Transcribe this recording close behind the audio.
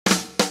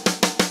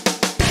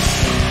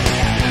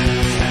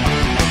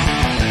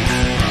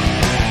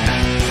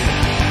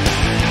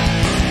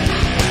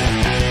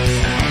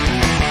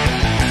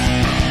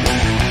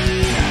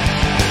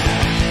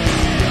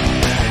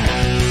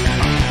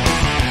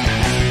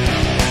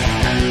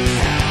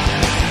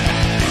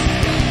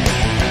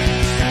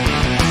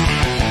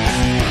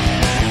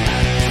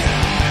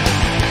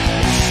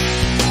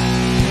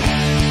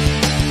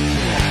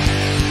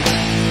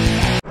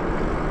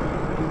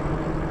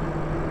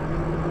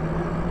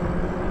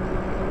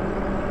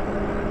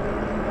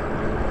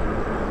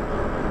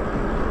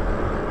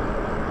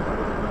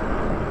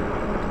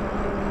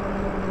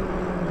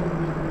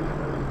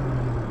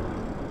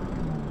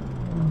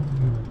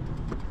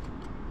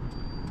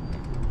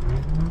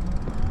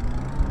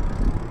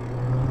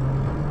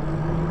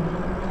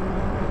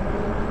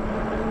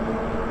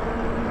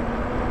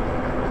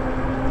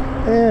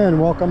And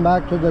welcome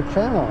back to the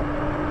channel.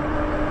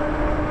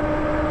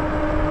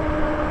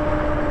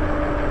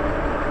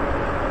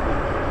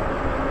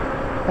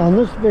 On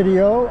this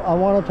video, I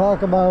want to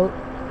talk about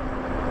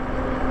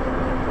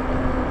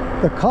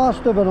the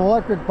cost of an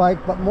electric bike,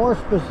 but more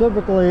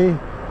specifically,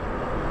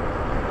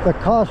 the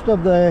cost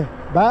of the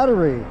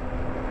battery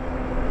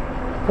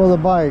for the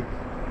bike.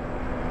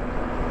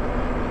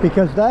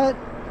 Because that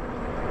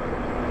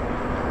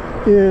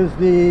is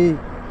the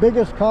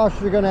biggest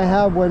cost you're going to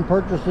have when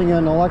purchasing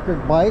an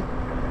electric bike.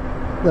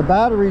 The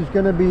battery is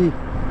going to be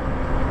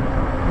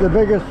the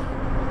biggest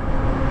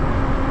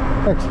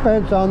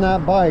expense on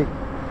that bike,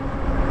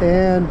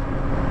 and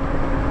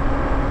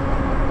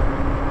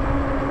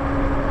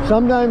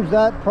sometimes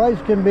that price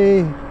can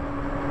be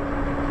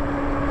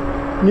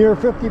near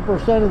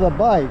 50% of the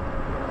bike.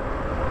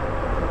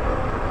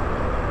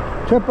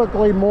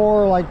 Typically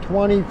more like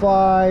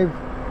 25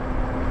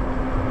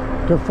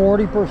 to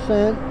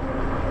 40%.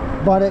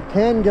 But it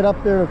can get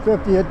up there to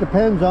 50. It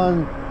depends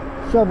on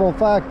several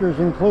factors,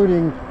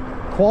 including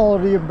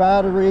quality of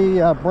battery,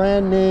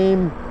 brand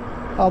name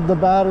of the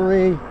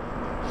battery,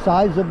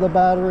 size of the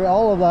battery,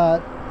 all of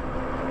that,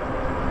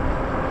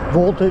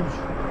 voltage.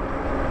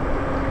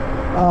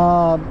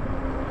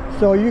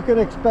 So you can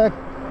expect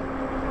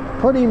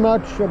pretty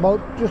much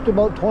just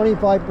about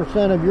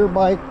 25% of your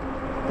bike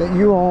that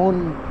you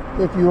own,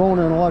 if you own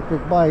an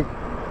electric bike,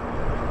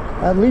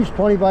 at least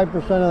 25%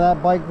 of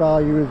that bike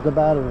value is the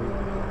battery.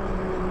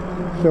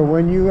 So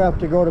when you have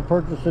to go to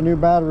purchase a new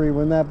battery,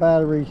 when that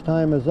battery's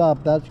time is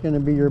up, that's going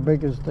to be your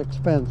biggest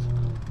expense.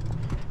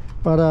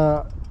 But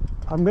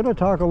I'm going to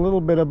talk a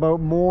little bit about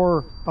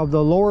more of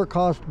the lower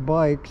cost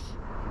bikes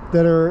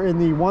that are in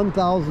the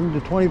 $1,000 to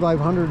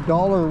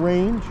 $2,500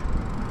 range,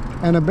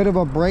 and a bit of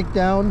a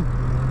breakdown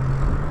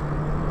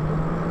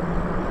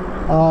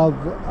of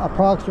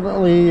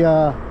approximately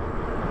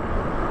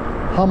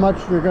how much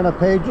you're going to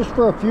pay just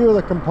for a few of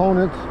the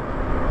components.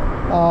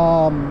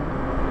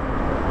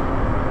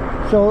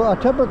 So a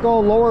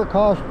typical lower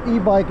cost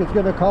e-bike is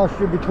going to cost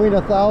you between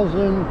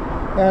 $1,000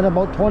 and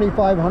about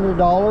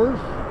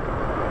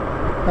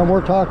 $2,500, and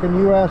we're talking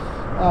US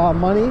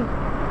money.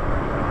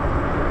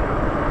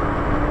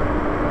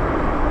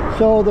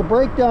 So the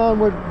breakdown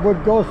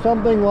would go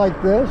something like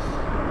this.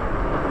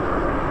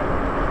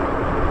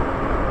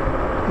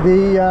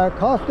 The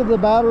cost of the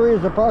battery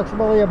is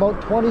approximately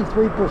about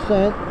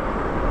 23%,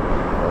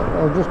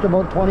 or just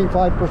about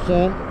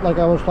 25%, like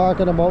I was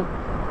talking about.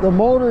 The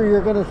motor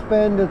you're going to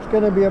spend, it's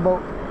going to be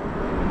about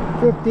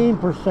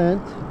 15%.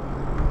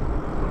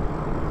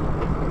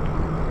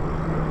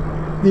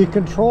 The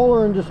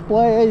controller and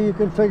display, you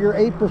can figure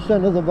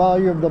 8% of the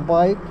value of the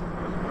bike.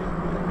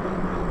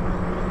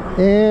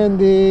 And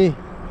the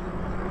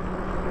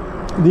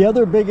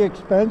other big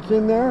expense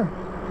in there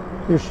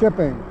is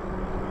shipping.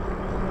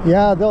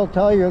 Yeah, they'll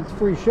tell you it's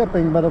free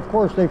shipping, but of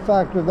course they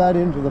factor that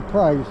into the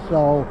price.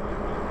 So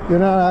you're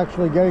not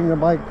actually getting the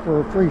bike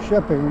for free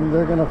shipping.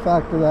 They're going to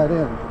factor that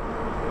in.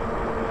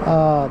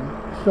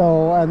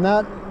 And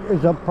that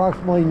is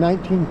approximately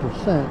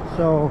 19%.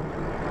 So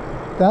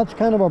that's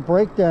kind of a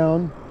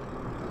breakdown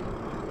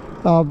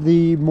of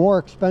the more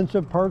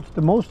expensive parts,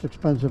 the most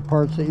expensive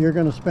parts that you're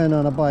going to spend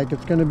on a bike.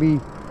 It's going to be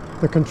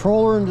the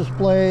controller and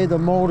display, the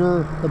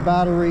motor, the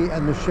battery,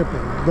 and the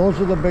shipping. Those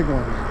are the big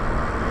ones.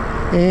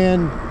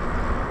 And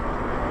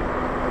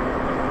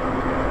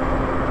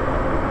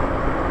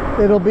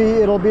it'll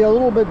be a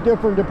little bit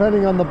different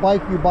depending on the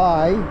bike you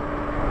buy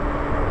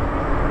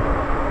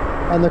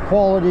and the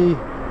quality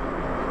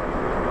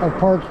of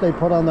parts they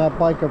put on that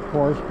bike, of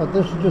course. But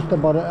this is just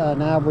about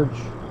an average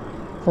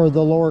for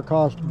the lower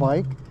cost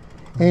bike.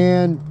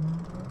 And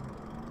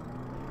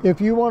if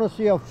you want to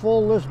see a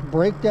full list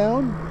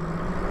breakdown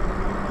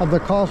of the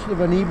cost of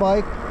an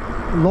e-bike,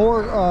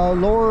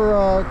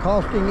 lower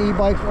costing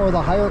e-bikes or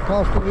the higher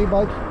costing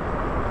e-bikes,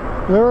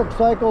 Lyric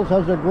Cycles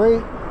has a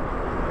great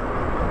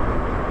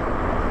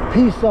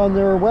piece on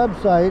their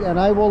website, and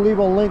I will leave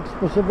a link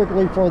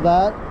specifically for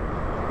that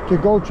to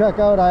go check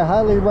out. I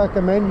highly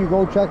recommend you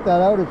go check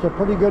that out. It's a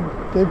pretty good,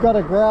 they've got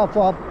a graph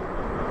up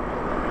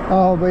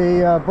of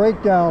a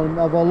breakdown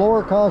of a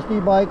lower cost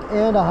e-bike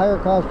and a higher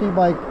cost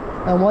e-bike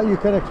and what you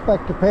can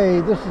expect to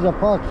pay. This is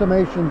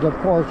approximations, of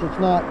course. It's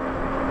not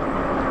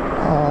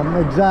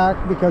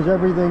exact, because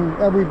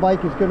every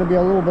bike is going to be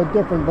a little bit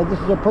different, but this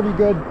is a pretty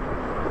good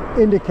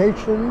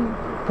indication,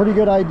 pretty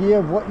good idea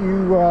of what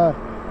you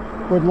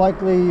would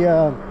likely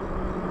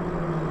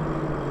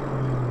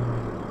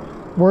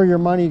where your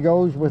money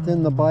goes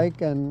within the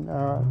bike, and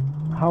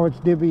how it's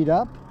divvied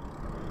up.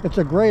 It's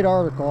a great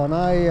article, and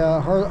I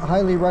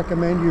highly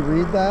recommend you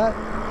read that,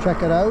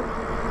 check it out.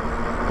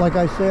 Like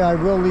I say, I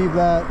will leave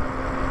that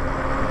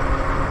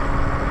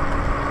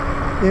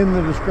in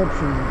the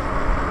description.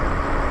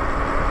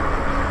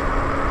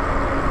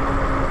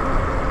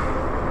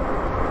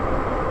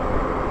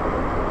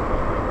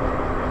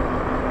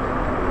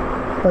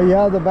 But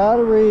yeah, the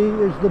battery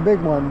is the big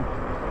one.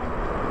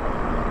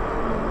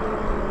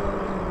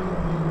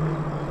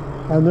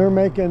 And they're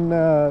making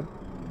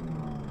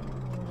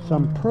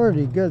some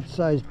pretty good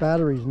sized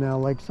batteries now.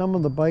 Like some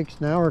of the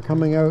bikes now are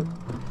coming out,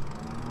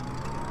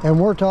 and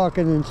we're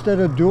talking, instead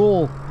of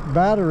dual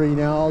battery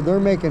now, they're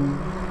making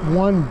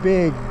one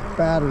big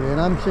battery.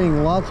 And I'm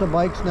seeing lots of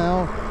bikes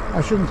now,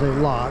 I shouldn't say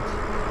lots,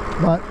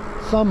 but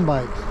some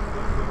bikes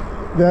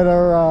that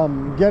are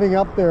getting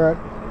up there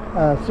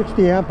at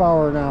 60 amp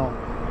hour now.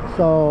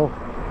 So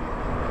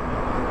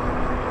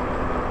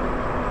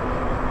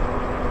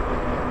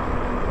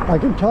I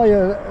can tell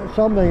you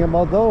something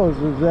about those,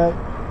 is that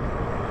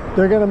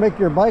they're going to make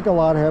your bike a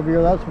lot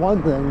heavier, that's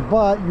one thing,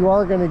 but you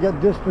are going to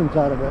get distance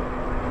out of it.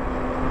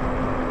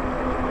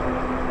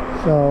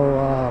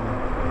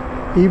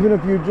 So even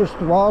if you just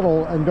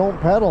throttle and don't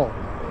pedal,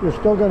 you're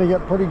still going to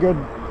get pretty good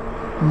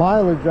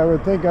mileage, I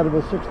would think, out of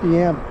a 60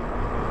 amp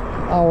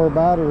hour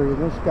battery.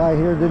 This guy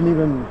here didn't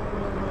even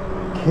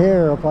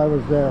care if I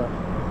was there.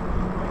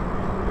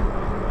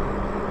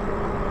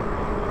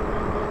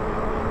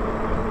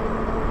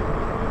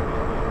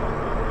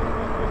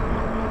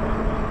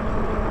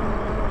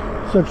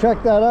 So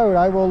check that out.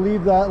 I will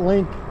leave that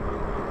link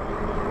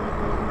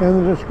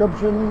in the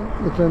description.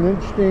 It's an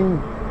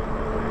interesting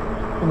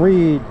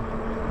read.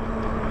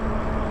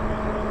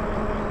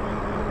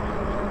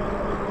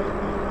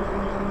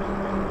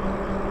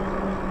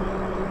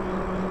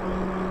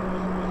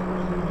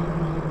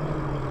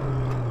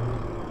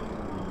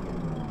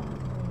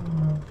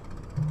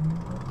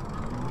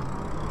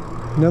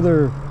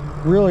 Another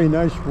really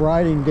nice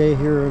riding day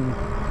here in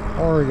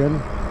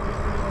Oregon.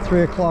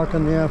 3 o'clock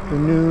in the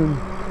afternoon.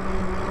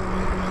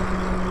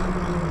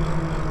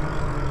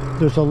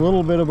 There's a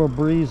little bit of a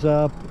breeze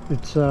up.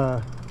 It's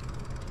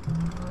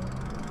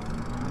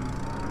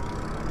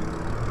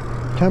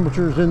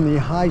temperatures in the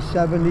high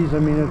 70s. I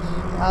mean, it's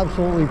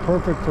absolutely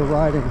perfect for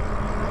riding.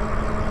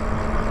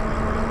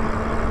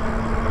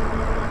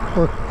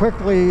 We're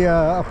quickly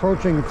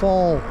approaching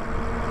fall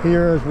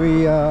here as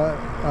we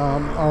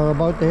are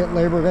about to hit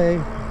Labor Day,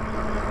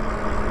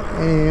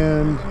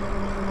 and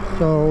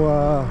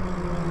so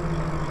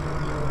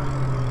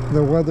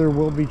the weather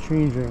will be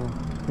changing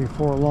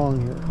before long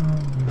here.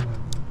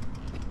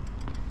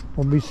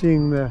 We'll be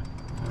seeing the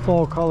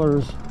fall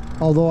colors,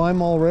 although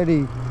I'm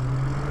already,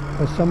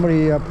 as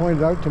somebody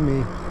pointed out to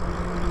me,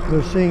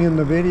 they're seeing in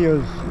the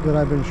videos that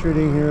I've been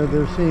shooting here,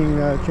 they're seeing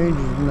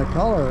changes in the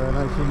color, and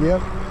I said,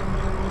 yep,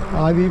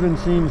 I've even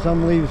seen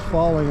some leaves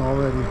falling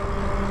already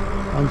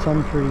on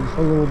some trees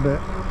a little bit.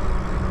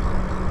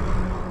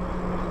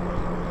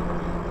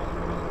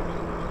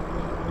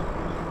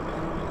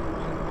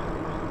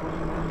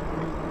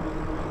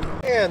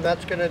 And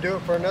that's going to do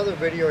it for another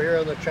video here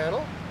on the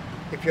channel.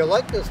 If you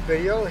like this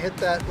video, hit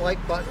that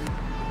like button.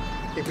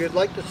 If you'd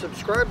like to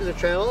subscribe to the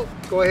channel,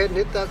 go ahead and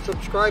hit that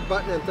subscribe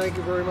button, and thank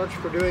you very much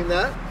for doing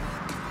that.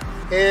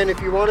 And if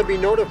you want to be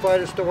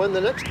notified as to when the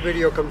next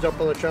video comes up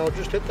on the channel,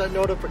 just hit that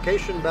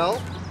notification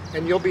bell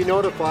and you'll be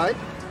notified.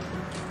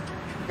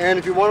 And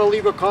if you want to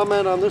leave a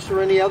comment on this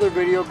or any other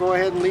video, go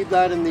ahead and leave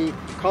that in the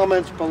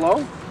comments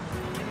below.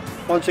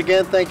 Once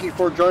again, thank you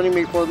for joining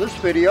me for this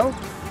video,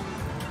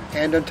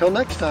 and until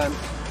next time.